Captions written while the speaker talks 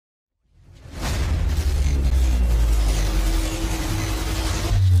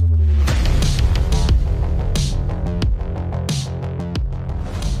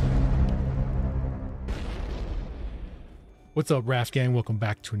What's up, Raf Gang? Welcome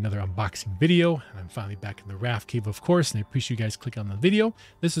back to another unboxing video. I'm finally back in the Rafcave, of course, and I appreciate you guys clicking on the video.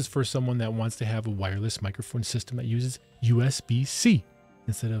 This is for someone that wants to have a wireless microphone system that uses USB-C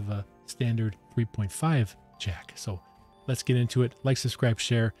instead of a standard 3.5 jack. So let's get into it. Like, subscribe,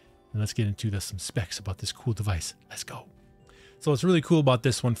 share, and let's get into some specs about this cool device. Let's go. So what's really cool about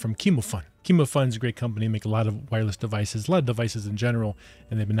this one from Kimafun. Kimafun is a great company, make a lot of wireless devices, a lot of devices in general,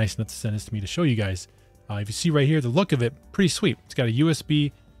 and they've been nice enough to send this to me to show you guys. If you see right here, the look of it, pretty sweet. It's got a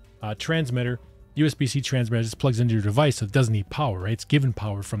USB transmitter, USB-C transmitter. It just plugs into your device, so it doesn't need power, right? It's given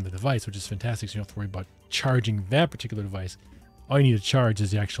power from the device, which is fantastic, so you don't have to worry about charging that particular device. All you need to charge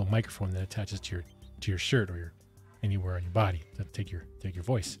is the actual microphone that attaches to your shirt or anywhere on your body to take your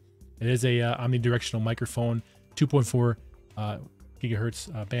voice. It is a omnidirectional microphone, 2.4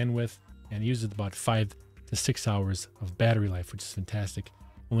 gigahertz bandwidth, and it uses about 5 to 6 hours of battery life, which is fantastic.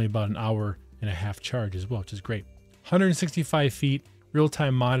 Only about an hour and a half charge as well, which is great. 165 feet,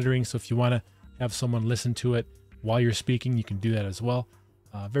 real-time monitoring. So if you want to have someone listen to it while you're speaking, you can do that as well.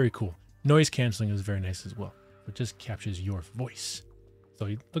 Very cool. Noise canceling is very nice as well. It just captures your voice. So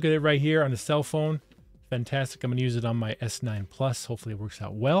you look at it right here on the cell phone. Fantastic. I'm going to use it on my S9 Plus. Hopefully it works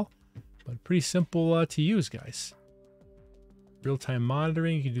out well, but pretty simple to use, guys. Real-time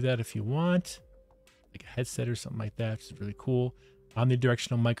monitoring. You can do that if you want, like a headset or something like that, which is really cool.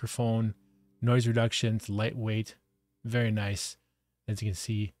 Omnidirectional microphone. Noise reduction, it's lightweight, very nice. As you can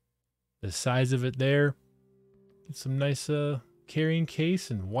see, the size of it there. Get some nice carrying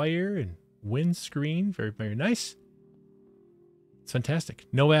case and wire and windscreen, very, very nice. It's fantastic.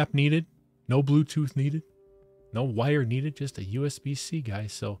 No app needed, no Bluetooth needed, no wire needed, just a USB-C,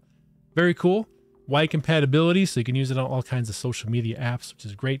 guys. So very cool. Wide compatibility, so you can use it on all kinds of social media apps, which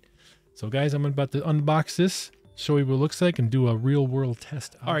is great. So guys, I'm about to unbox this, show you what it looks like, and do a real world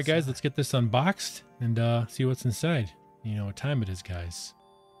test outside. All right, guys, let's get this unboxed and see what's inside. You know what time it is, guys.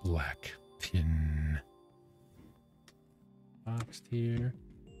 Black pin. Boxed here.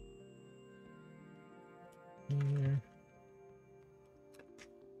 Here.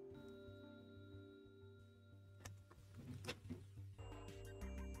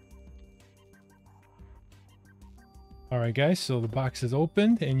 All right, guys, so the box is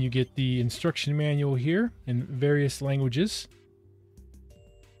opened and you get the instruction manual here in various languages.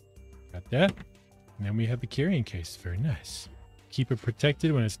 Got that. And then we have the carrying case. Very nice. Keep it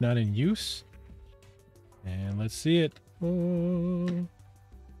protected when it's not in use. And let's see it. Oh.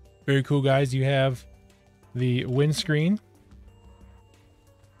 Very cool, guys. You have the windscreen.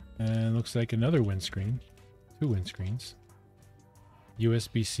 And looks like another windscreen. 2 windscreens.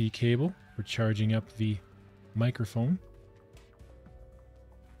 USB-C cable for charging up the microphone.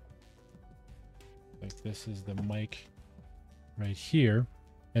 Like this is the mic right here.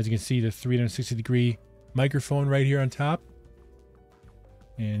 As you can see, the 360-degree microphone right here on top.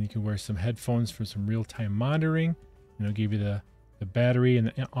 And you can wear some headphones for some real-time monitoring. And it'll give you the battery and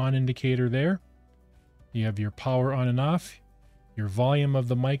the on indicator there. You have your power on and off, your volume of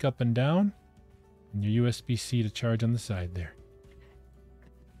the mic up and down, and your USB-C to charge on the side there.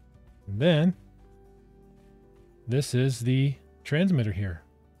 And then this is the transmitter here.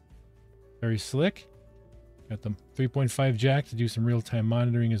 Very slick. Got the 3.5 jack to do some real-time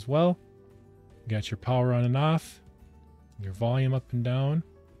monitoring as well. You got your power on and off, your volume up and down,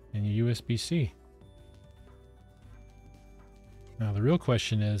 and your USB-C. Now the real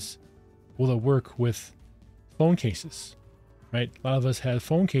question is, will it work with phone cases? Right? A lot of us have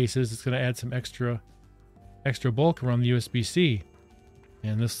phone cases. It's going to add some extra bulk around the USB-C.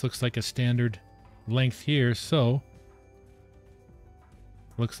 And this looks like a standard length here, so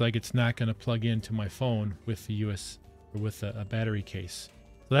looks like it's not going to plug into my phone with the with a battery case.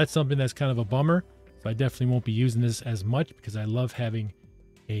 So that's something that's kind of a bummer. So I definitely won't be using this as much because I love having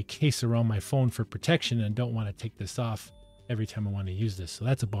a case around my phone for protection and don't want to take this off every time I want to use this. So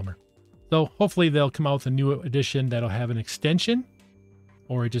that's a bummer. So hopefully they'll come out with a new edition that'll have an extension,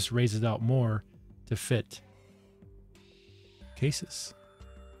 or it just raises out more to fit cases,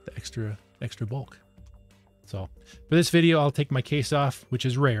 the extra bulk. So for this video, I'll take my case off, which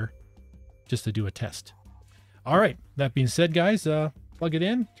is rare, just to do a test. All right, that being said, guys, plug it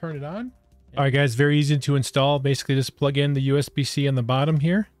in, turn it on. All right, guys, very easy to install. Basically, just plug in the USB-C on the bottom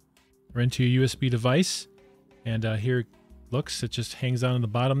here, or into your USB device. And here it looks, it just hangs on the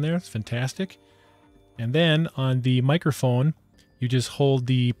bottom there. It's fantastic. And then on the microphone, you just hold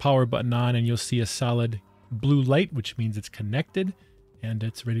the power button on and you'll see a solid blue light, which means it's connected and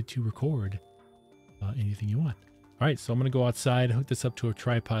it's ready to record anything you want. All right, so I'm going to go outside, hook this up to a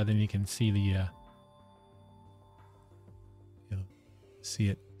tripod, then you can see the see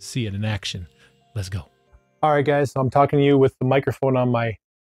it in action. Let's go. All right, guys, so I'm talking to you with the microphone on my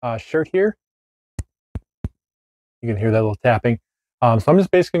shirt here. You can hear that little tapping. So I'm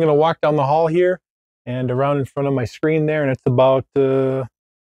just basically going to walk down the hall here and around in front of my screen there, and it's about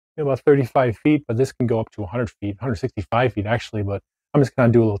 35 feet, but this can go up to 100 feet, 165 feet actually, but I'm just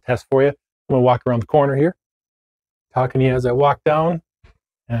going to do a little test for you. I'm going to walk around the corner here, talking to you as I walk down,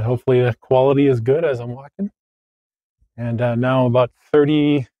 and hopefully the quality is good as I'm walking. And now about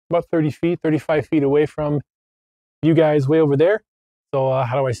 30 feet, 35 feet away from you guys way over there. So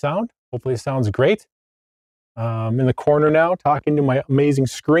how do I sound? Hopefully it sounds great. I'm in the corner now talking to my amazing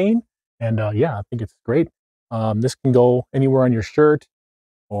screen. And yeah, I think it's great. This can go anywhere on your shirt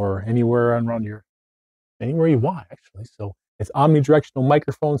or anywhere around anywhere you want, actually. So it's omnidirectional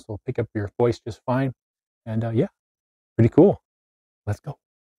microphone, so it'll pick up your voice just fine. And yeah, pretty cool. Let's go.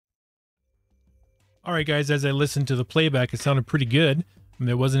 All right, guys, as I listened to the playback, it sounded pretty good.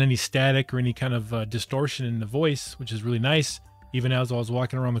 There wasn't any static or any kind of distortion in the voice, which is really nice. Even as I was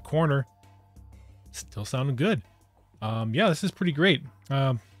walking around the corner, still sounded good. Yeah, this is pretty great.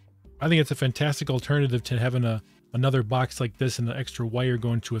 I think it's a fantastic alternative to having another box like this and the extra wire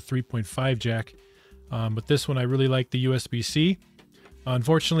going to a 3.5 jack. But this one, I really like the USB-C.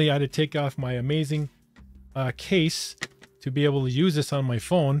 Unfortunately, I had to take off my amazing case to be able to use this on my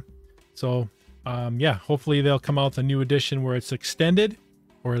phone. So yeah, hopefully they'll come out with a new edition where it's extended,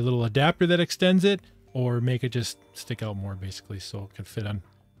 or a little adapter that extends it, or make it just stick out more basically so it can fit on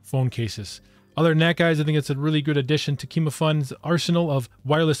phone cases. Other than that, guys, I think it's a really good addition to Kimafun's arsenal of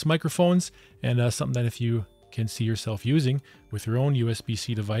wireless microphones, and something that if you can see yourself using with your own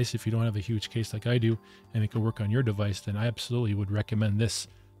USB-C device, if you don't have a huge case like I do, and it can work on your device, then I absolutely would recommend this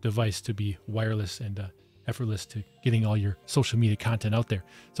device to be wireless and effortless to getting all your social media content out there.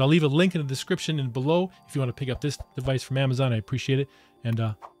 So I'll leave a link in the description and below if you want to pick up this device from Amazon. I appreciate it. And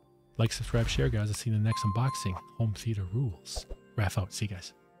like, subscribe, share, guys. I'll see you in the next unboxing. Home theater rules. Raf out. See you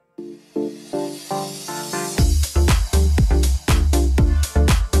guys.